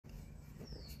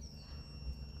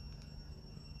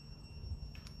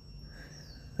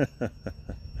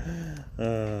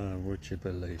Would you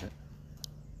believe it?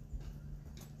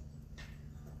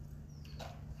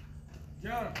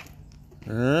 John.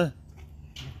 Huh?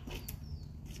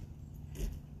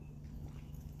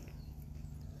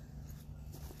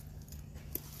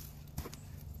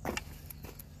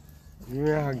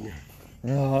 Yeah.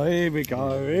 Oh, here we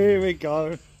go, here we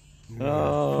go.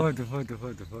 Oh,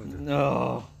 Photo.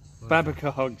 oh.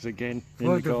 Babika hugs again in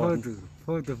the garden.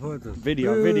 Photo.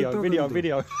 Video. Who are you talking to?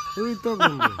 Who are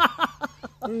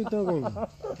you talking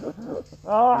to?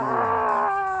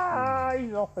 Ah,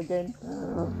 he's off again.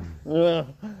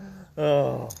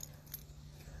 Oh,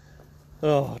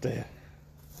 oh dear.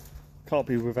 Can't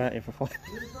be without him for 5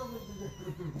 Who are you talking to?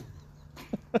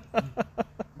 Who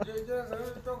are you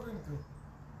talking to?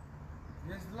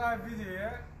 Yes, live video,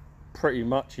 yeah? Pretty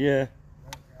much, yeah.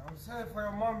 Okay. I'm sorry for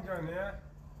your mom, John, yeah?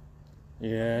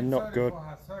 Yeah, not Sorry good. for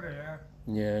her. Sorry, yeah?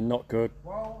 Yeah, not good.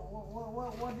 Well,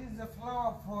 what is the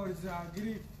flower for? Is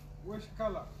grief? Which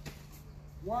color?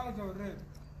 White or red?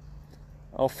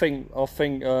 I think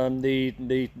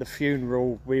the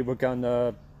funeral we were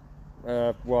gonna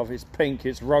well, if it's pink,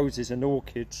 it's roses and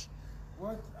orchids.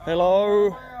 What? Hello.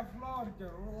 Why a flower, John?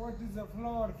 What is the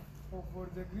flower for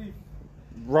the grief?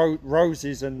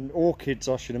 Roses and orchids,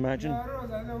 I should imagine. Yeah,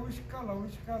 rose. I know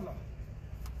which color.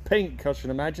 Pink, I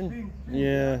should imagine. Pink.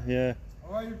 Yeah.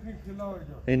 Why you pink flower,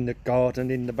 John? In the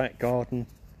garden, in the back garden.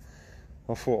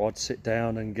 I thought I'd sit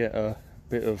down and get a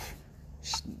bit of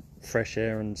fresh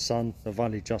air and sun. I've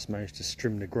only just managed to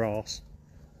trim the grass.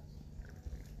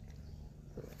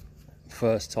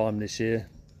 First time this year.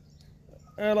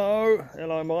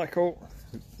 Hello Michael.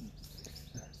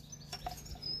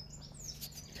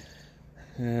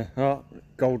 Yeah, oh,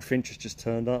 goldfinch has just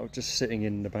turned up. I'm just sitting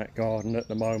in the back garden at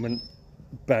the moment.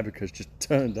 Babika's just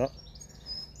turned up.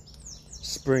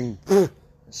 Spring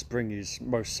is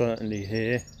most certainly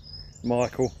here.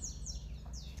 Michael,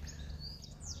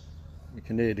 you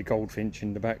can hear the goldfinch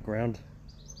in the background,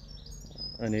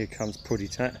 and here comes Puddy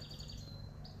Tat.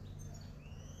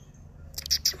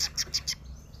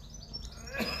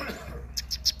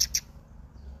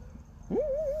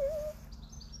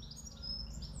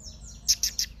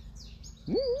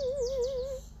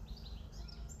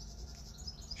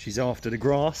 She's after the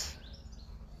grass.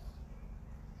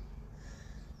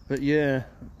 But yeah,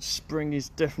 spring is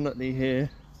definitely here.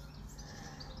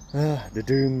 The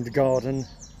doomed garden.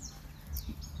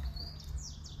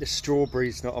 The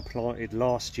strawberries that I planted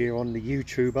last year on the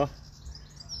YouTuber,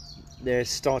 they're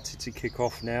started to kick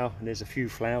off now, and there's a few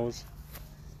flowers.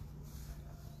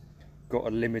 Got a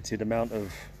limited amount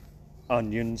of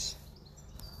onions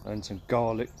and some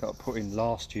garlic that I put in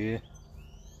last year.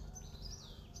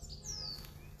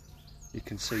 You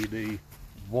can see the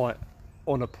white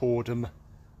onopordum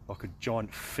like a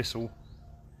giant thistle.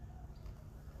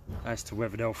 As to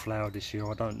whether they'll flower this year,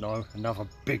 I don't know. Another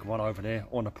big one over there,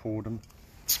 onopordum.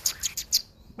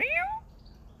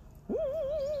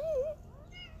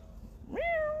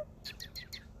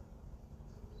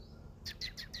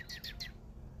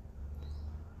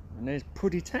 And there's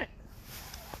Puddy Tat.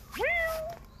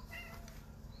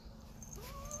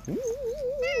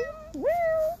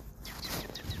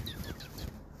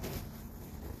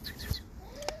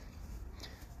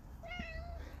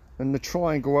 And the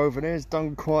triangle over there is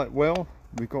done quite well.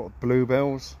 We've got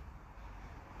bluebells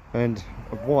and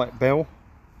a white bell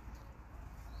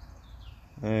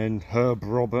and Herb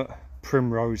Robert,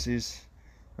 primroses,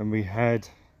 and we had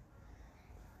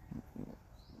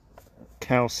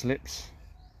cowslips.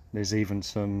 There's even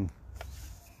some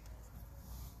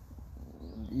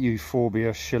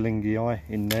Euphorbia schillingii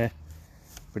in there,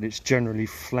 but it's generally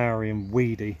flowery and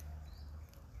weedy.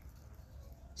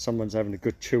 Someone's having a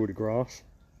good chew of the grass.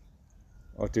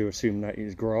 I do assume that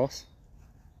is grass.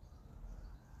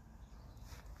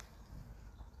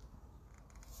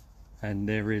 And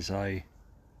there is a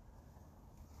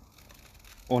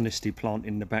honesty plant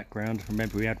in the background.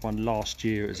 Remember, we had one last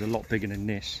year. It was a lot bigger than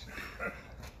this.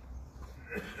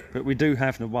 But we do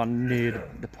have the one near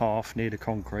the path, near the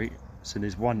concrete. So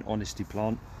there's one honesty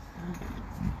plant.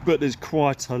 But there's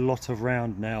quite a lot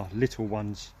around now, little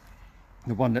ones.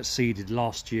 The one that seeded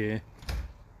last year,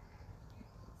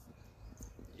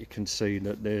 you can see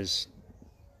that there's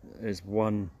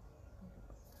one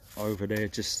over there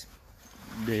just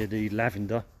near the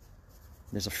lavender.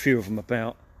 There's a few of them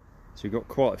about, so you've got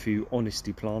quite a few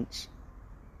honesty plants.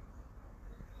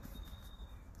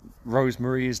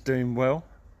 Rosemary is doing well.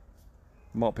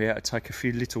 Might be able to take a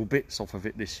few little bits off of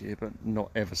it this year, but not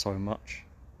ever so much.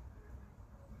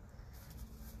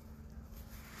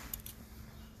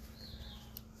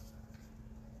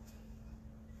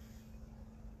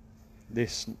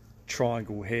 This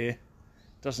triangle here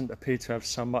doesn't appear to have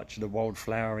so much of the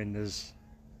wildflowering as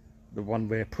the one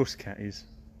where Pusscat is.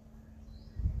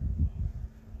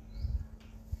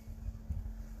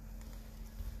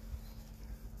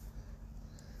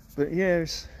 But yeah,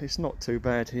 it's not too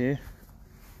bad here.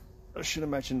 I should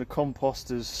imagine the compost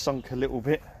has sunk a little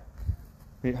bit.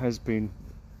 It has been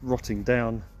rotting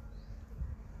down.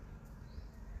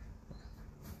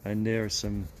 And there are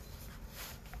some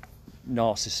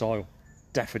narcissi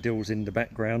daffodils in the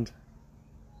background.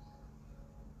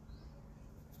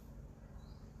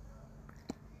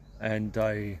 And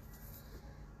a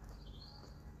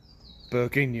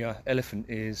Berginia elephant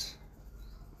ears,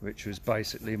 which was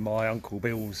basically my Uncle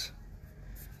Bill's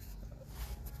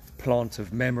plant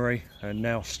of memory, and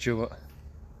now Stuart.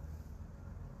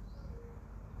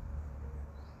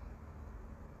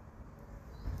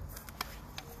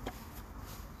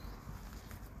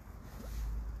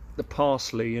 The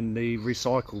parsley in the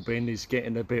recycle bin is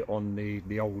getting a bit on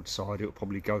the old side. It'll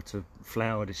probably go to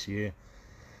flower this year.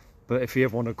 But if you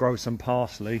ever want to grow some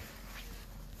parsley,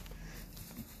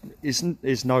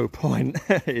 there's no point.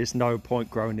 There's no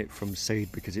point growing it from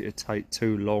seed because it would take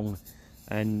too long,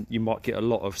 and you might get a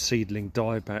lot of seedling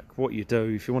dieback. What you do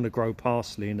if you want to grow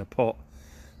parsley in a pot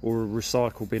or a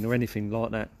recycle bin or anything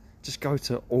like that, just go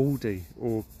to Aldi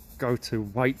or go to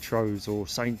Waitrose or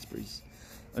Sainsbury's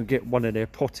and get one of their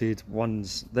potted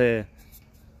ones there.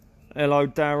 Hello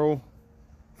Daryl,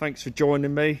 thanks for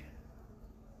joining me.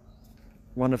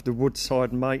 One of the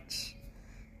Woodside mates.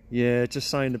 Yeah, just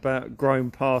saying about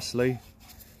growing parsley.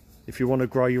 If you want to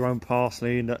grow your own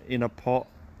parsley in a pot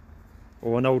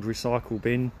or an old recycle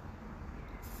bin,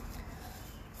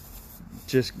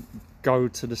 just go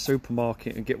to the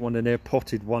supermarket and get one of their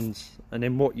potted ones, and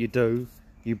then what you do,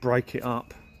 you break it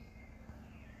up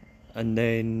and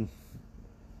then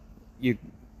you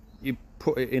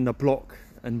put it in a block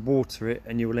and water it,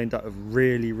 and you will end up with a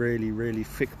really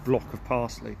thick block of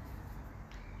parsley.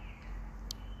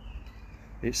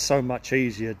 It's so much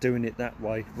easier doing it that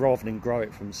way rather than grow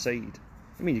it from seed.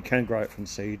 I mean, you can grow it from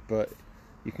seed, but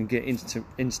you can get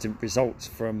instant results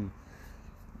from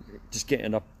just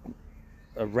getting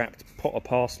a wrapped pot of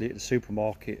parsley at the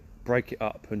supermarket, break it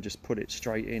up and just put it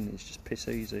straight in. It's just piss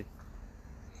easy.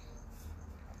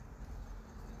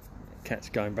 Cat's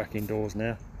going back indoors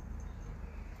now.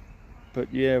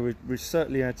 But yeah, we've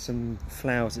certainly had some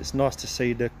flowers. It's nice to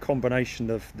see the combination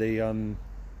of the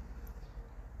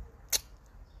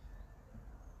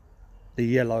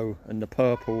yellow and the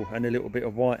purple and a little bit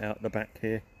of white out the back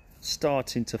here,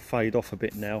 starting to fade off a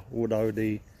bit now, although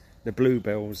the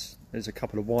bluebells, there's a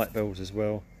couple of white bells as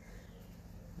well.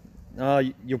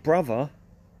 Your brother,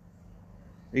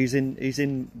 he's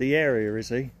in the area, is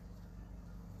he?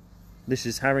 This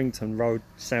is Harrington Road,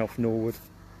 South Norwood.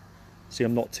 See,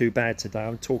 I'm not too bad today.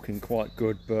 I'm talking quite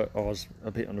good, but I was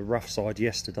a bit on the rough side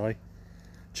yesterday.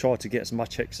 Tried to get as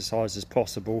much exercise as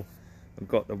possible. I've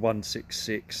got the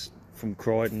 166 from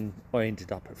Croydon. I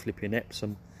ended up at flipping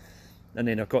Epsom, and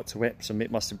then I got to Epsom. It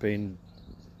must have been,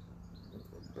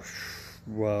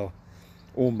 well,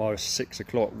 almost 6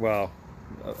 o'clock. Well,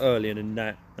 earlier than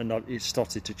that, and it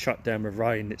started to chuck down with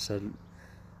rain. It's the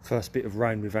first bit of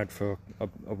rain we've had for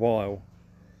a while,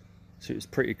 so it was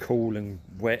pretty cool and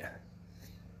wet,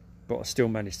 but I still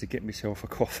managed to get myself a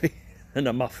coffee and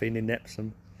a muffin in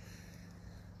Epsom.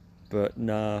 But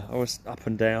no, I was up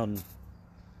and down,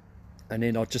 and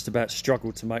then I just about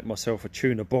struggled to make myself a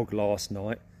tuna bog last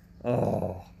night.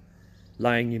 Oh,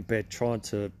 laying in bed trying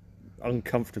to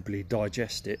uncomfortably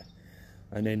digest it,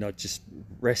 and then I just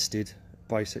rested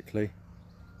basically.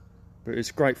 But it's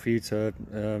great for you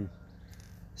to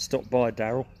stop by,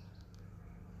 Daryl.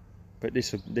 But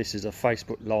this is a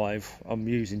Facebook Live. I'm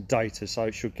using data, so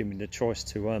it should give me the choice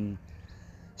to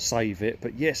save it.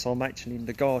 But yes, I'm actually in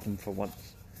the garden for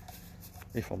once,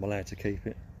 if I'm allowed to keep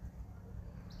it.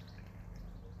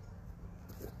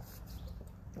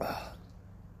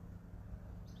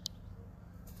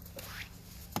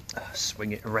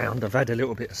 Swing it around. I've had a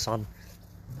little bit of sun.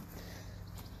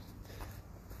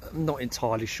 I'm not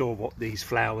entirely sure what these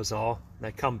flowers are.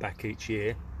 They come back each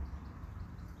year.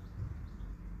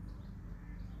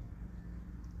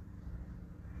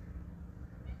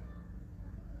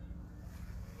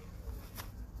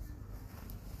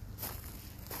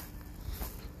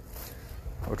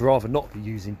 I'd rather not be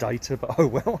using data, but oh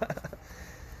well.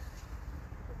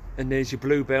 And there's your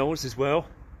bluebells as well.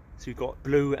 So you've got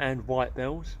blue and white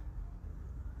bells.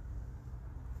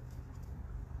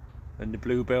 And the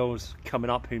bluebells coming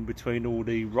up in between all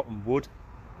the rotten wood.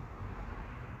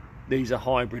 These are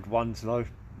hybrid ones though,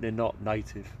 they're not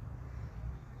native.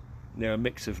 They're a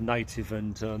mix of native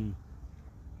and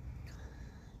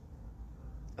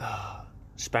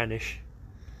Spanish.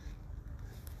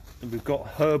 And we've got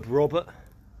Herb Robert,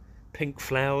 pink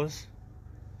flowers.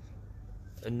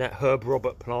 And that Herb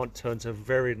Robert plant turns a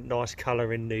very nice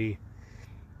colour in the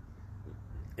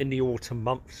autumn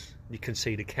months. You can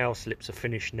see the cowslips are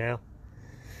finished now.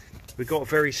 We've got a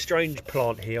very strange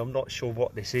plant here. I'm not sure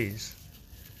what this is.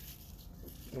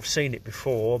 We've seen it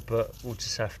before, but we'll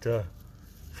just have to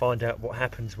find out what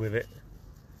happens with it.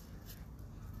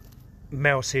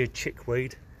 Mouse-eared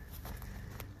chickweed.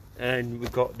 And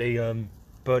we've got the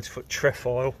bird's foot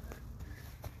trefoil.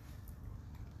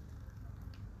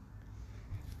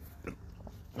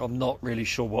 I'm not really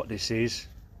sure what this is.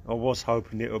 I was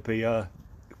hoping it would be a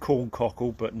corn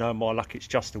cockle, but no, my luck, it's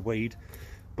just a weed.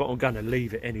 But I'm going to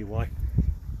leave it anyway.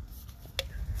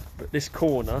 But this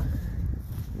corner,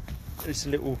 this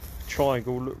little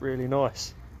triangle looked really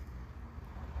nice.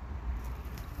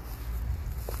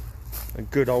 A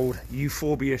good old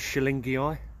Euphorbia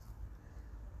schillingii.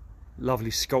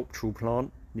 Lovely sculptural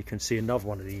plant. You can see another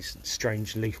one of these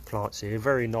strange leaf plants here.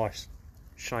 Very nice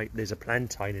shape. There's a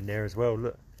plantain in there as well,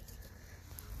 look.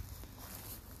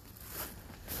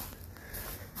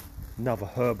 Another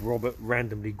Herb Robert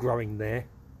randomly growing there.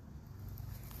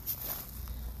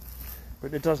 But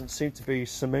there doesn't seem to be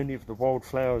so many of the wild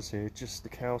flowers here, just the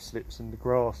cowslips and the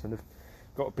grass, and they've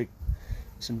got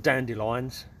some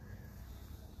dandelions.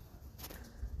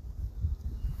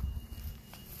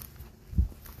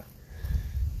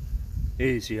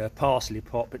 Here's your parsley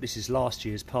pot, but this is last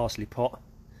year's parsley pot,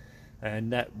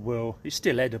 and it's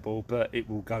still edible, but it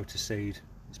will go to seed.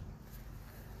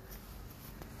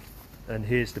 And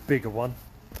here's the bigger one.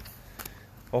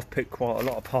 I've picked quite a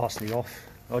lot of parsley off.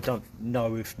 I don't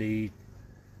know if I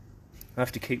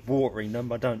have to keep watering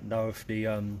them. I don't know if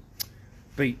the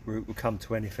beetroot will come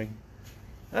to anything.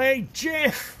 Hey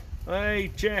Jeff!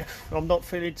 Hey Jeff! I'm not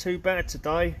feeling too bad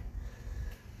today.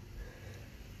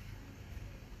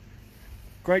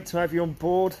 Great to have you on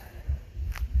board.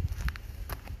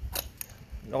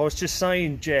 I was just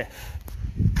saying, Jeff,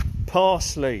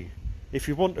 parsley. If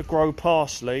you want to grow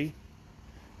parsley,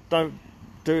 don't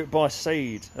do it by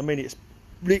seed. I mean, it's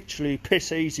literally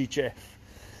piss easy, Jeff.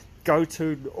 Go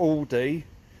to Aldi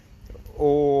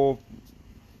or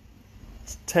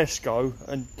Tesco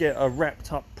and get a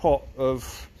wrapped up pot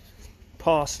of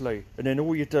parsley, and then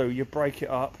all you do, you break it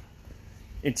up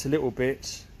into little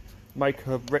bits, make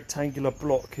a rectangular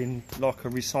block in like a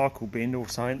recycle bin or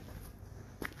something,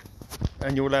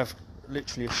 and you'll have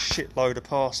literally a shitload of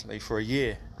parsley for a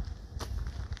year.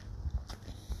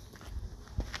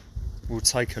 We'll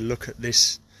take a look at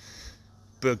this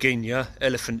Berginia,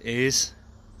 elephant ears.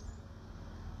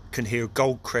 Can hear a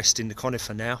goldcrest in the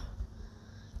conifer now.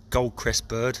 Goldcrest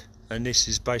bird, and this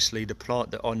is basically the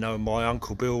plant that I know my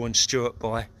Uncle Bill and Stuart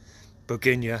buy.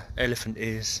 Berginia, elephant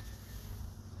ears.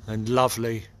 And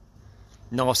lovely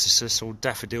narcissus or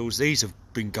daffodils. These have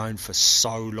been going for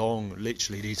so long.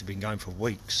 Literally, these have been going for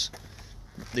weeks.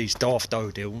 These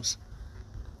daffodils.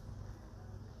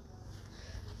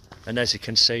 And as you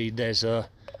can see, there's a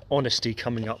honesty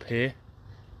coming up here,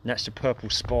 and that's the purple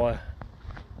spire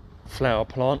flower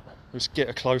plant. Let's get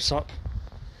a close up.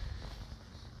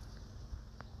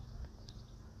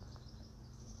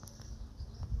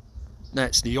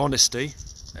 That's the honesty,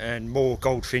 and more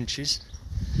goldfinches.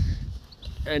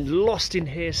 And lost in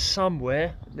here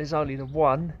somewhere, there's only the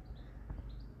one,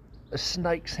 a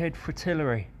snake's head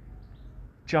fritillary.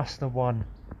 Just the one.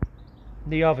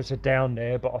 The others are down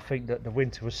there, but I think that the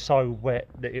winter was so wet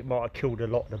that it might have killed a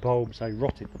lot of the bulbs. They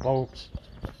rotted the bulbs.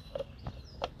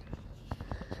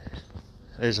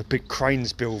 There's a big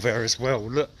cranesbill there as well.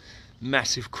 Look,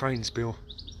 massive cranesbill.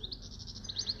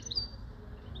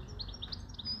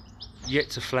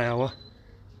 Yet to flower.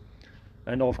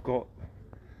 And I've got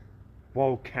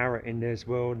wild carrot in there as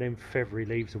well, and then feathery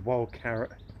leaves of wild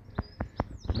carrot.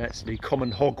 And that's the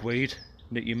common hogweed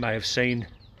that you may have seen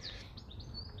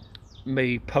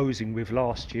me posing with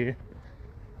last year.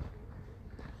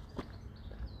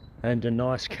 And a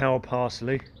nice cow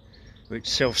parsley which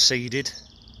self-seeded,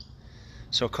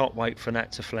 so I can't wait for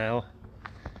that to flower.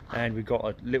 And we've got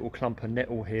a little clump of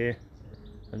nettle here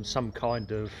and some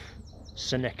kind of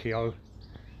Senecchio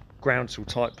groundsel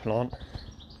type plant.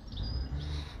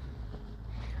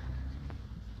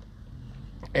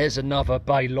 There's another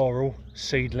bay laurel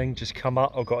seedling just come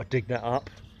up. I've got to dig that up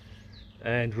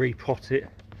and repot it.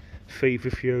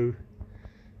 Feverfew,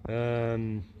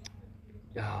 Rudbeckia,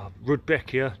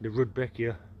 the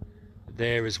Rudbeckia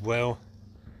there as well,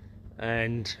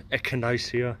 and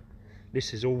Echinacea.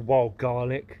 This is all wild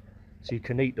garlic, so you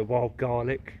can eat the wild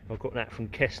garlic. I've got that from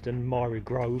Keston, Myrie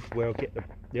Grove, where I get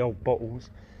the old bottles.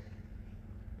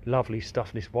 Lovely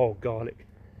stuff, this wild garlic.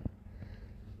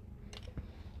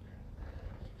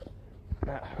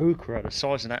 that heuchera, the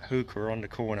size of that heuchera on the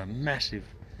corner, massive.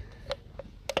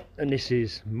 And this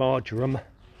is marjoram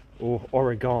or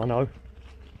oregano.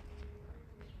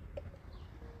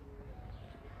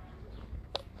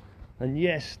 And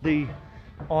yes, the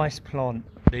ice plant,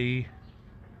 the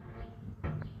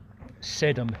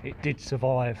sedum, it did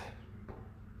survive.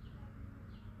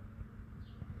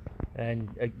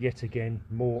 And yet again,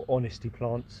 more honesty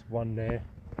plants, one there.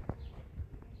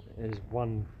 There's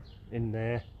one in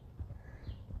there.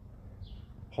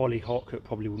 Hollyhock that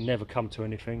probably will never come to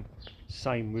anything.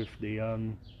 Same with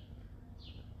the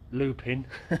lupin.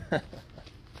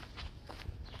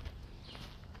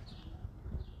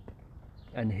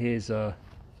 And here's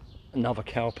another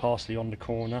cow parsley on the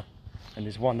corner, and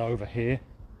there's one over here,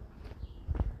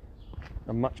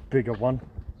 a much bigger one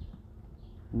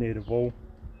near the wall.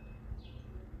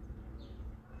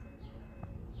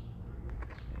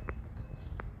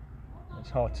 It's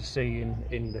hard to see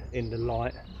in the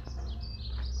light.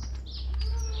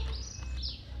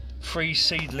 3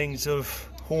 seedlings of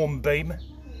hornbeam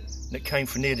that came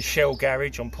from near the Shell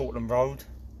garage on Portland Road.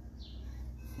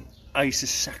 Aces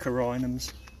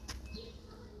saccharinums.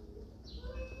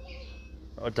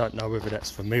 I don't know whether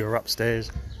that's for me or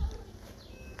upstairs.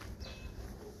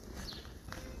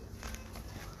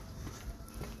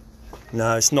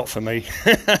 No, it's not for me.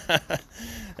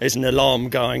 There's an alarm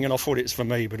going and I thought it's for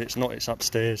me, but it's not, it's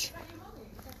upstairs.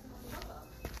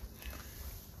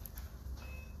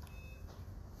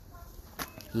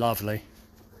 Lovely.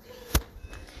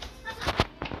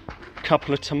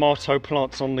 Couple of tomato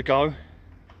plants on the go.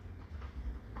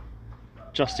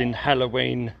 Just in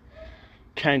Halloween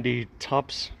candy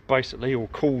tubs, basically, or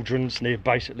cauldrons. They're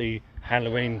basically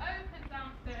Halloween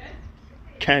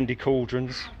candy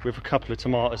cauldrons with a couple of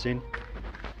tomatoes in.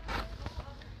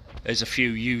 There's a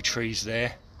few yew trees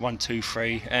there, 1, 2,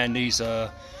 3, and these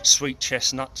are sweet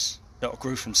chestnuts that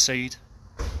grew from seed.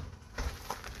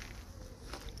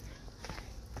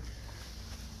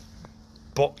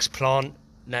 Box plant.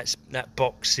 That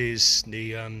box is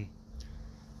the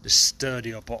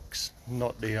sturdier box,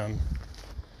 not the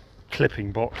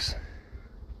clipping box.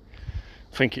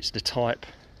 I think it's the type.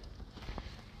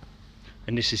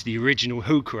 And this is the original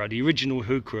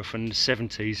heuchera from the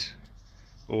 70s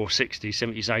or 60s,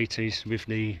 70s, 80s, with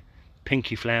the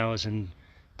pinky flowers and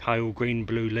pale green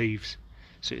blue leaves.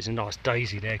 So it's a nice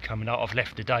daisy there coming up. I've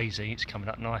left the daisy, it's coming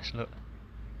up nice, look.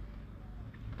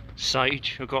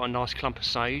 Sage, I've got a nice clump of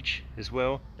sage as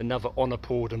well. Another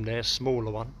onopordum there, smaller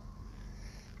one.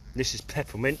 This is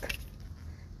peppermint.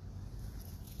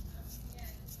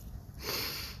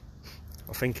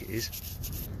 I think it is.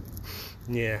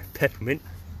 Yeah, peppermint.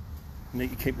 Need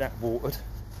to keep that watered.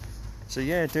 So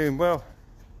yeah, doing well.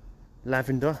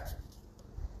 Lavender.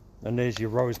 And there's your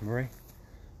rosemary.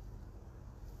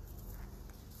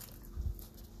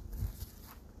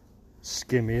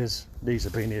 Skimmias. These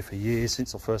have been here for years,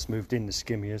 since I first moved in, the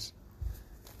skimmias.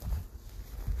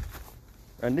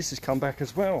 And this has come back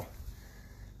as well.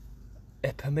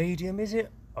 Epimedium, is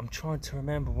it? I'm trying to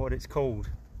remember what it's called.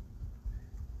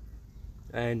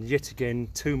 And yet again,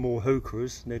 2 more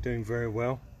heucheras. They're doing very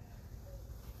well.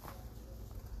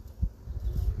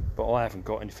 But I haven't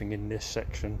got anything in this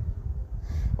section.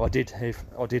 I did have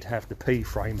the pea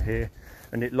frame here,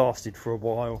 and it lasted for a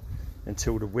while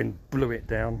until the wind blew it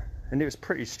down. And it was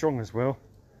pretty strong as well,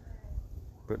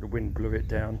 but the wind blew it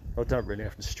down. I don't really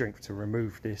have the strength to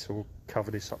remove this or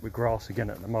cover this up with grass again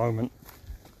at the moment.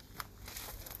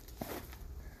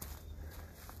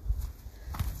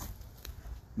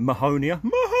 Mahonia.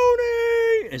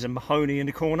 Mahoney! There's a Mahoney in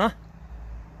the corner.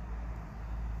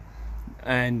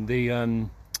 And the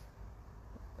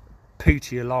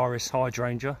Petiolaris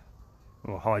hydrangea,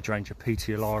 or hydrangea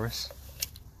petiolaris.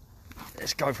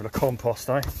 Let's go for the compost,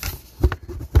 eh?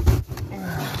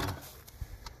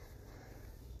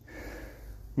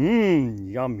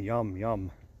 Yum, yum,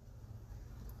 yum.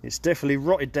 It's definitely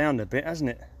rotted down a bit,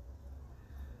 hasn't it?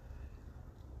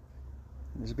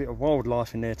 There's a bit of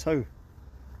wildlife in there too.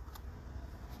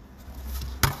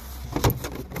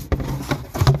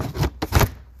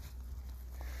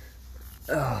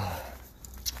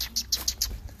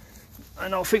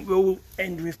 And I think we'll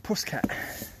end with Pusscat.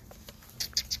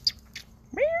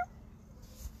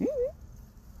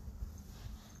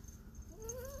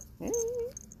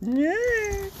 Yeah.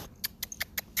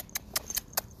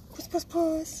 Puss, puss,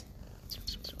 puss.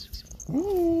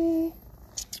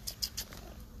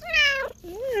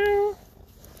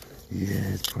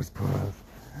 Yes, puss, puss.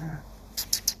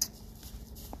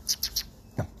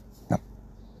 No, no.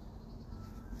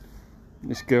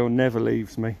 This girl never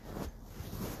leaves me.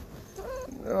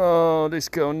 Oh, this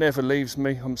girl never leaves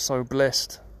me. I'm so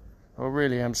blessed. I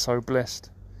really am so blessed.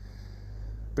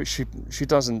 But she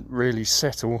doesn't really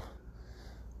settle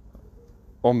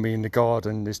on me in the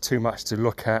garden. There's too much to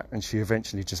look at, and she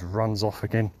eventually just runs off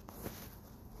again.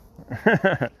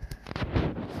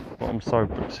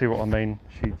 See what I mean?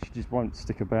 She just won't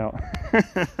stick about.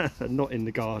 Not in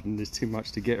the garden. There's too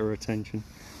much to get her attention.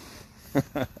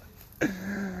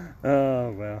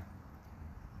 Oh well.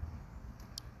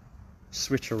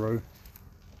 Switcheroo.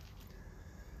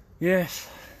 Yes.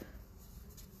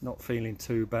 Not feeling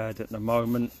too bad at the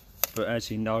moment, but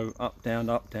as you know, up down,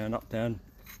 up down, up down,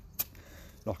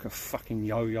 like a fucking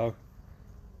yo-yo.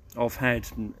 I've had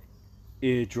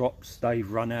eardrops, they've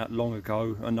run out long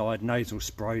ago, and I had nasal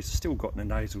sprays. Still got the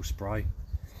nasal spray,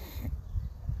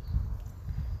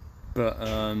 but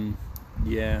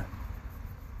yeah,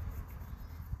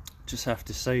 just have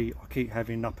to see. I keep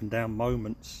having up and down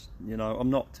moments, you know.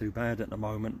 I'm not too bad at the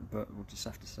moment, but we'll just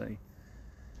have to see.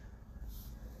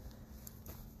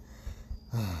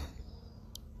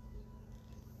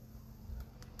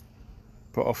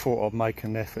 But I thought I'd make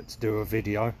an effort to do a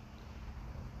video,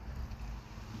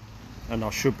 and I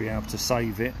should be able to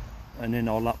save it, and then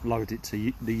I'll upload it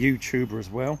to the YouTuber as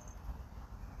well.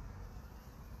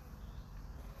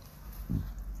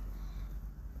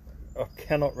 I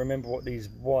cannot remember what these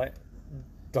white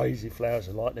daisy flowers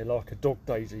are like. They're like a dog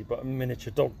daisy, but a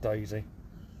miniature dog daisy.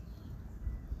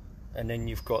 And then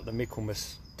you've got the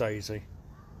Michaelmas daisy.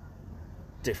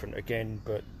 Different again,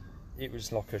 but it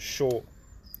was like a short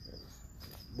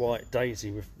white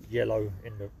daisy with yellow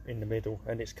in the middle,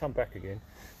 and it's come back again.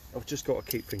 I've just got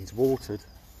to keep things watered.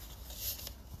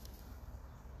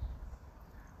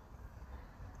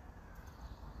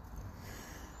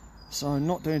 So I'm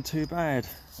not doing too bad.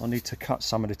 I need to cut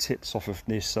some of the tips off of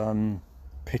this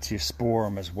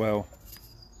Pitiosporum as well.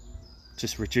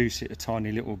 Just reduce it a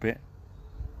tiny little bit.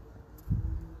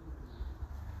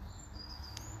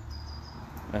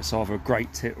 That's either a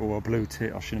great tit or a blue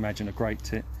tit. I should imagine a great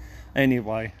tit.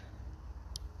 Anyway,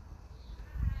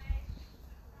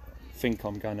 I think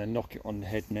I'm going to knock it on the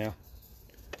head now.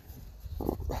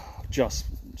 Just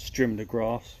trimmed the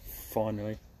grass,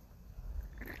 finally.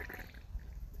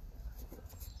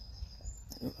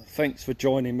 Thanks for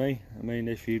joining me. I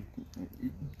mean,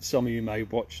 some of you may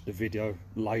watch the video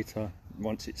later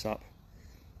once it's up,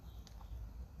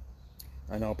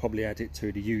 and I'll probably add it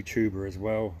to the YouTuber as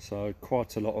well. So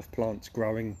quite a lot of plants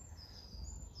growing.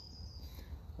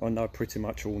 I know pretty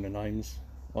much all the names.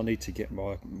 I need to get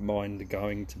my mind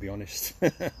going, to be honest.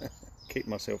 Keep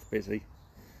myself busy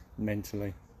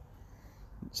mentally.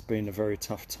 It's been a very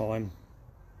tough time,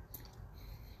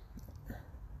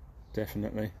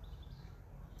 definitely.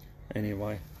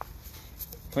 Anyway,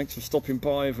 thanks for stopping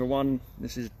by, everyone.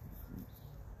 This is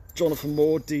Jonathan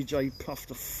Moore, DJ Puff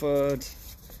the Third,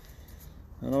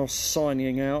 and I'm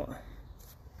signing out.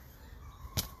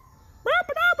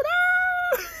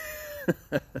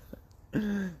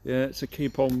 Yeah, so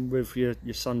keep on with your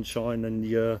sunshine and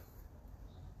your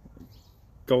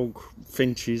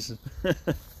goldfinches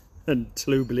and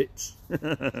tlublets.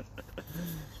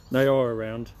 They are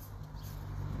around.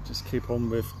 Just keep on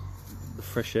with the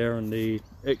fresh air and the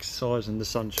exercise and the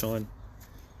sunshine,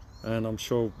 and I'm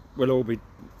sure we'll all be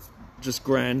just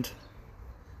grand.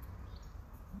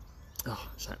 Oh,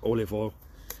 it's that olive oil.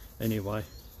 Anyway,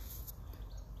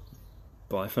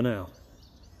 bye for now.